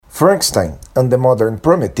Frankenstein and the Modern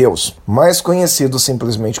Prometheus, mais conhecido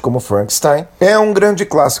simplesmente como Frankenstein, é um grande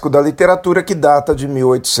clássico da literatura que data de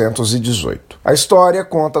 1818. A história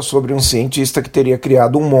conta sobre um cientista que teria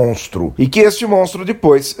criado um monstro e que este monstro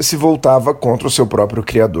depois se voltava contra o seu próprio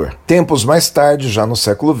criador. Tempos mais tarde, já no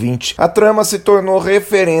século XX, a trama se tornou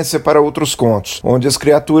referência para outros contos, onde as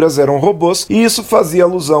criaturas eram robôs, e isso fazia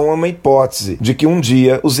alusão a uma hipótese de que um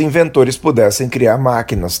dia os inventores pudessem criar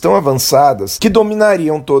máquinas tão avançadas que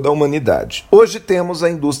dominariam toda a humanidade. Hoje temos a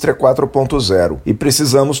indústria 4.0 e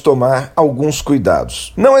precisamos tomar alguns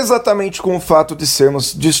cuidados. Não exatamente com o fato de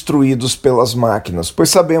sermos destruídos pelas máquinas, pois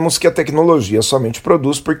sabemos que a tecnologia somente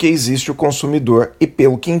produz porque existe o consumidor e,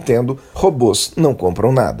 pelo que entendo, robôs não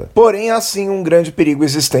compram nada. Porém, há sim um grande perigo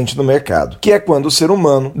existente no mercado, que é quando o ser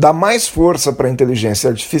humano dá mais força para a inteligência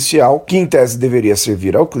artificial, que em tese deveria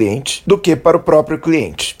servir ao cliente, do que para o próprio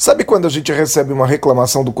cliente. Sabe quando a gente recebe uma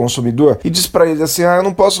reclamação do consumidor e diz para ele assim, eu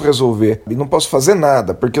não posso resolver, e não posso fazer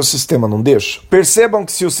nada, porque o sistema não deixa? Percebam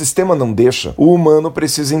que se o sistema não deixa, o humano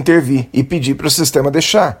precisa intervir e pedir para o sistema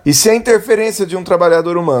deixar. E se a interferência de um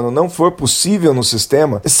trabalhador humano não for possível no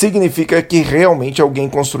sistema, significa que realmente alguém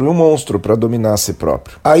construiu um monstro para dominar a si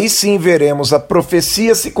próprio. Aí sim veremos a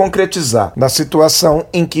profecia se concretizar na situação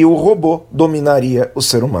em que o robô dominaria o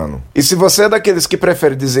ser humano. E se você é daqueles que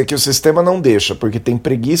prefere dizer que o sistema não deixa porque tem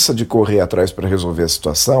preguiça de correr atrás para resolver a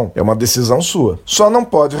situação, é uma decisão sua. Só não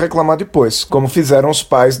pode reclamar depois, como fizeram os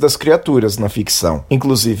pais das criaturas na ficção,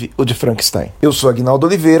 inclusive o de Frankenstein. Eu sou Aguinaldo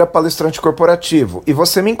Oliveira, palestrante corporativo, e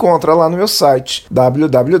você me encontra lá no meu site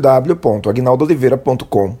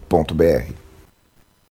www.aguinaldooliveira.com.br.